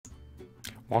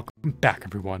Welcome back,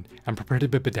 everyone, and prepare to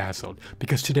be bedazzled,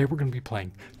 because today we're going to be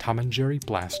playing Tom and Jerry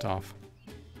Blast Off.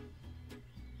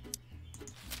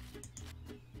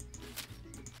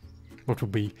 What will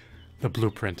be the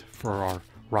blueprint for our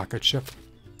rocket ship?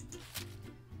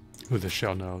 Who the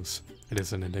shell knows? It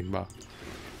is an enigma.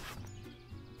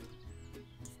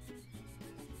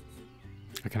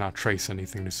 I cannot trace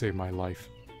anything to save my life.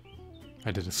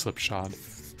 I did a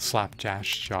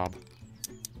slapdash job.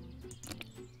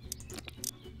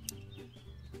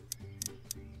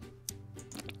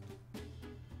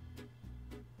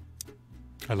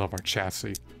 I love our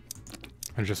chassis.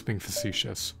 I'm just being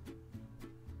facetious.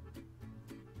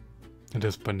 It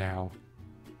is banal,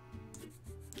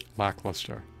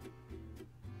 lackluster,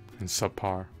 and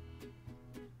subpar,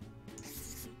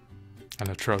 and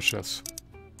atrocious.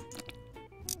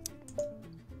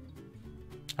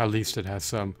 At least it has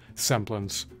some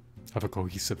semblance of a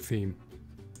cohesive theme.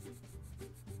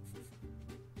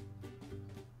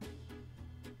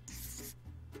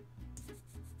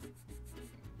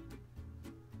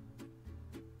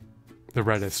 The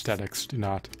red aesthetics do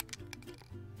not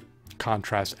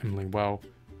contrast eminently well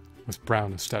with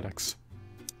brown aesthetics.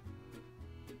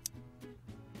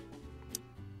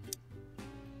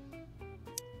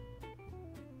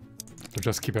 So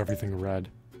just keep everything red.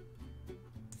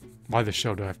 Why the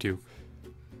show do I have to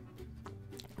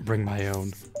bring my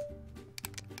own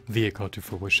vehicle to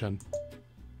fruition?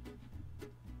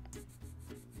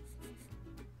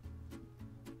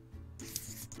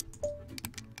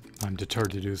 I'm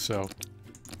deterred to do so.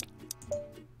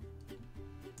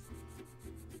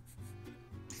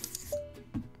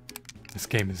 This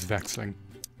game is vexing.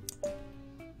 The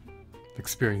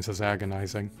experience is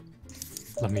agonizing.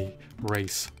 Let me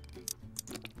race.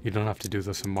 You don't have to do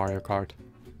this in Mario Kart.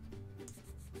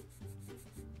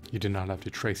 You do not have to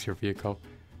trace your vehicle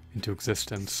into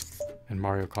existence in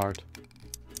Mario Kart.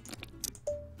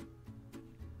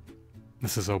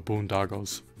 This is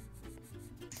boondoggles.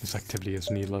 This activity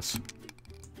is needless.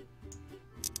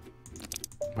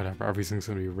 Whatever, everything's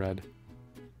gonna be red.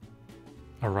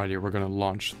 Alrighty, we're gonna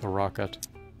launch the rocket.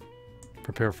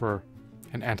 Prepare for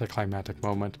an anticlimactic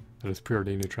moment that is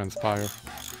purely to transpire.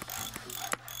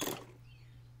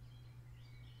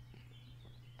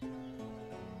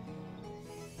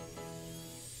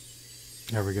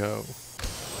 There we go.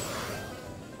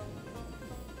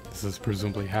 This is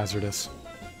presumably hazardous.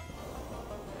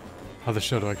 How the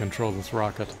shit do I control this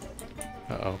rocket?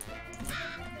 Uh-oh.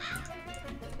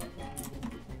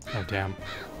 Oh, damn.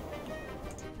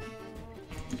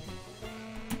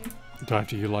 Do I have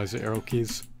to utilize the arrow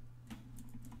keys?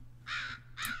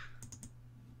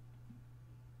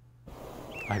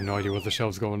 I have no idea what the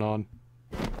shell's going on.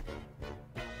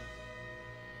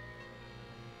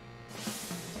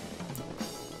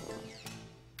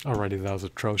 Alrighty, that was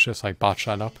atrocious. I botched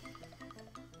that up.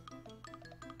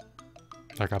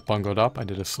 I got bungled up. I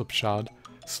did a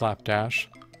slapdash.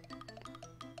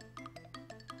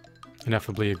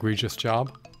 Ineffably egregious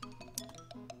job.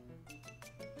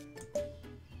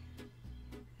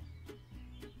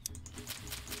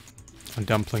 I'm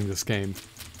done playing this game.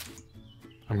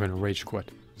 I'm gonna rage quit.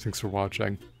 Thanks for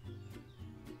watching.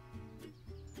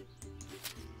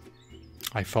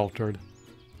 I faltered,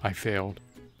 I failed,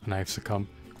 and I have succumbed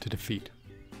to defeat.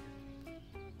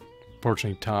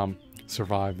 Fortunately, Tom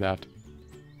survived that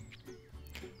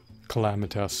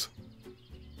calamitous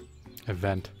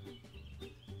event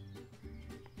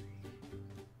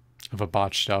of a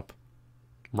botched up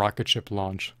rocket ship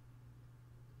launch